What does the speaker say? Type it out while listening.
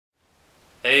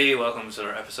Hey, welcome to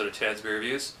another episode of Chad's Beer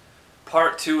Reviews.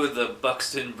 Part 2 of the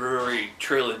Buxton Brewery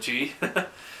trilogy.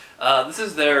 This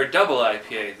is their double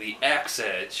IPA, the Axe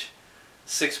Edge,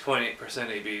 6.8%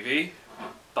 ABV,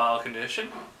 bottle condition.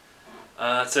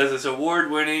 It says it's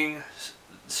award-winning,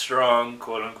 strong,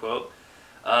 quote-unquote,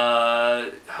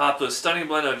 hopped with a stunning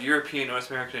blend of European,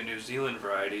 North American, and New Zealand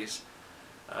varieties.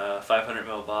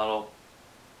 500ml bottle.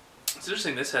 It's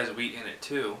interesting this has wheat in it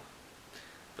too.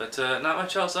 But not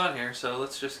much else on here, so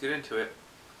let's just get into it.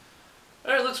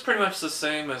 Alright, it looks pretty much the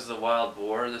same as the Wild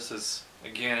Boar. This is,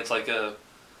 again, it's like a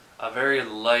very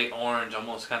light orange,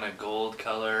 almost kind of gold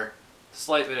color.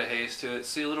 Slight bit of haze to it.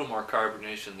 See a little more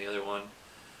carbonation than the other one.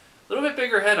 A little bit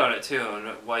bigger head on it too, and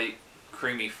white,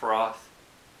 creamy froth.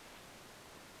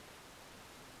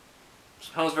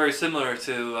 Smells very similar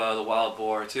to the Wild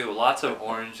Boar too. Lots of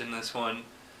orange in this one.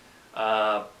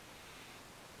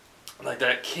 Like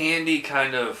that candy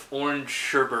kind of orange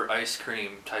sherbet ice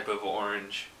cream type of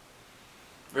orange.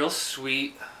 Real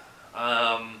sweet.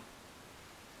 Kind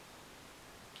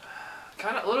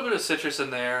of a little bit of citrus in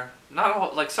there. Not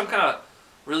all, like some kind of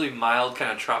really mild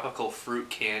kind of tropical fruit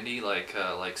candy, like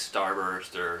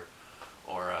Starburst or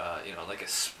you know, like a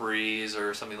Spreeze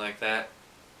or something like that.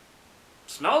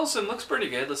 Smells and looks pretty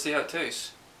good. Let's see how it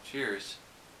tastes. Cheers.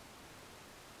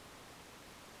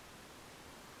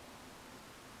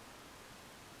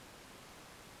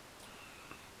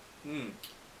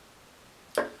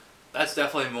 That's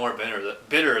definitely more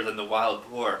bitter than the Wild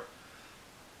Boar.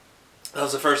 That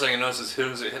was the first thing I noticed as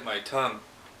soon as it hit my tongue.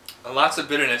 Lots of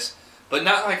bitterness, but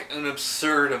not like an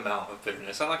absurd amount of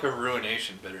bitterness. Not like a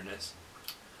ruination bitterness.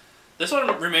 This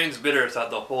one remains bitter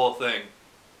throughout the whole thing.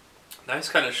 Nice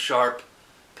kind of sharp,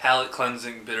 palate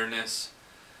cleansing bitterness.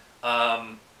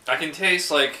 I can taste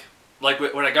like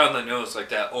when I got on the nose, like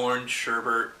that orange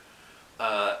sherbet,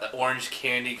 orange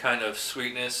candy kind of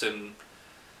sweetness, and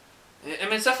I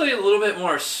mean it's definitely a little bit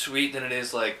more sweet than it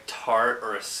is like tart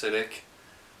or acidic.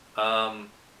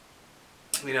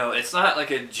 You know, it's not like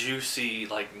a juicy,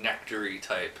 like nectar-y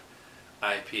type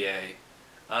IPA.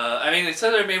 I mean, it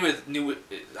said they're made with new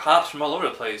hops from all over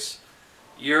the place,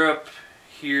 Europe,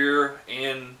 here,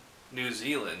 and New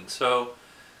Zealand. So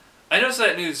I noticed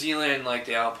that New Zealand, like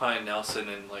the Alpine Nelson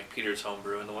and like Peter's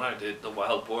Homebrew, and the one I did, the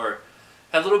Wild Boar,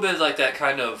 had a little bit of like that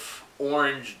kind of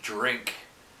orange drink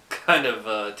kind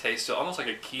of taste to it, almost like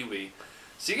a kiwi.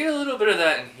 So you get a little bit of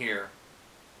that in here.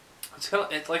 It's kind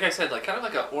of, it's like I said, like kind of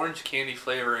like an orange candy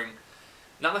flavoring,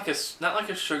 not like a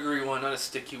sugary one, not a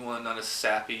sticky one, not a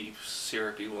sappy,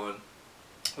 syrupy one.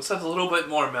 This has a little bit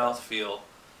more mouthfeel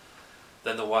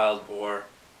than the Wild Boar.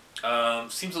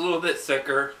 Seems a little bit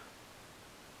thicker.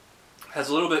 Has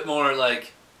a little bit more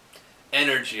like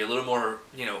energy, a little more,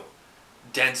 you know,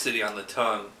 density on the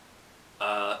tongue.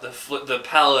 The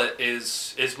palate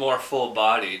is more full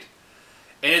bodied,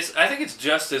 and I think it's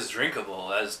just as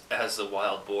drinkable as the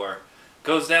Wild Boar.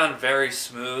 Goes down very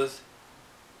smooth.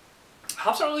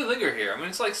 Hops don't really linger here. I mean,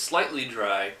 it's like slightly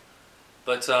dry,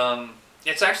 but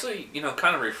it's actually, you know,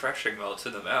 kind of refreshing while it's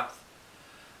in the mouth.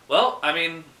 Well, I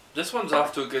mean, this one's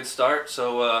off to a good start,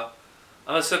 so I'm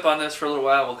gonna sip on this for a little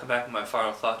while. We'll come back with my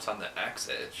final thoughts on the Axe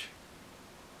Edge.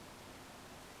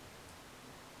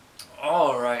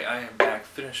 Alright, I am back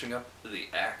finishing up the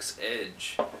Axe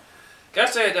Edge.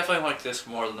 Gotta say I definitely like this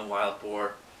more than the Wild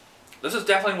Boar. This is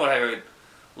definitely what I would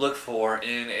look for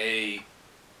in a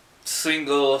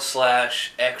single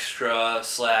slash extra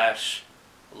slash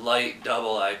light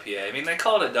double IPA. I mean, they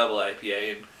call it a double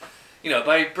IPA, and you know,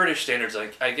 by British standards,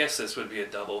 I guess this would be a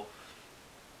double.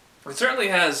 It certainly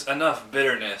has enough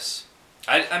bitterness.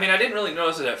 I mean, I didn't really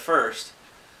notice it at first,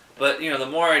 but you know, the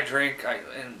more I drink,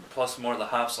 and plus more of the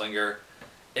hops linger,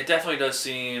 it definitely does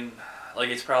seem like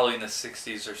it's probably in the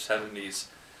 60s or 70s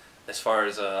as far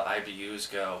as IBUs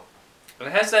go. And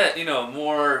it has that, you know,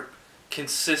 more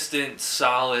consistent,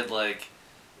 solid, like,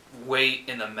 weight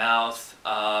in the mouth,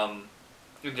 and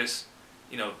just,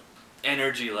 you know,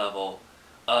 energy level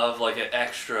of like an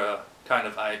extra kind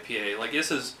of IPA. Like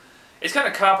this is, it's kind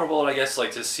of comparable, I guess,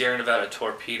 like to Sierra Nevada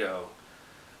Torpedo.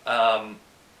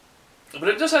 But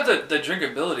it does have the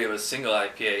drinkability of a single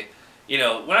IPA. You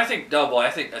know, when I think double, I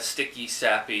think a sticky,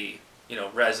 sappy, you know,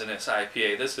 resinous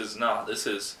IPA. This is not. This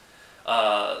is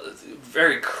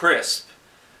very crisp.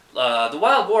 The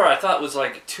Wild Boar I thought was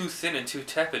like too thin and too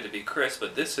tepid to be crisp,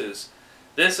 but this is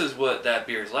what that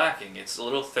beer is lacking. It's a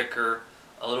little thicker,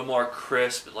 a little more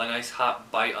crisp, a nice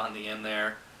hot bite on the end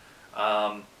there.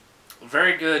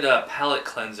 Very good palate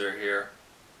cleanser here.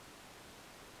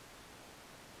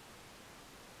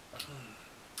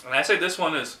 And I say this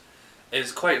one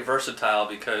is quite versatile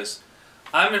because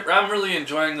I'm really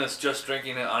enjoying this just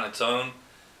drinking it on its own.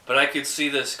 but I could see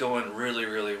this going really,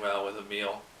 really well with a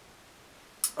meal.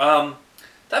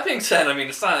 That being said, I mean,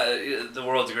 it's not the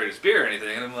world's greatest beer or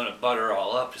anything, and I'm going to butter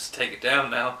all up, just take it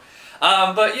down now.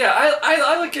 But yeah,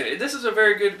 I like it. This is a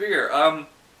very good beer.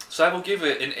 So I will give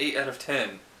it an 8 out of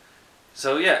 10.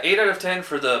 So yeah, 8 out of 10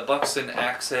 for the Buxton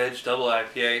Axe Edge Double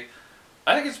IPA.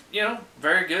 I think it's, you know,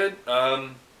 very good.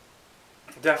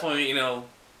 Definitely, you know,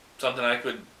 something I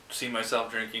could see myself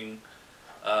drinking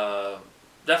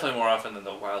definitely more often than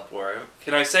the Wild Boar.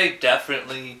 Can I say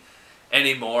definitely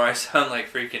anymore? I sound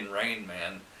like freaking Rain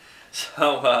Man.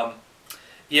 So,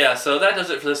 yeah, so that does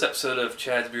it for this episode of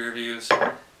Chad's Beer Reviews.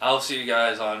 I'll see you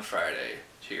guys on Friday.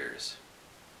 Cheers.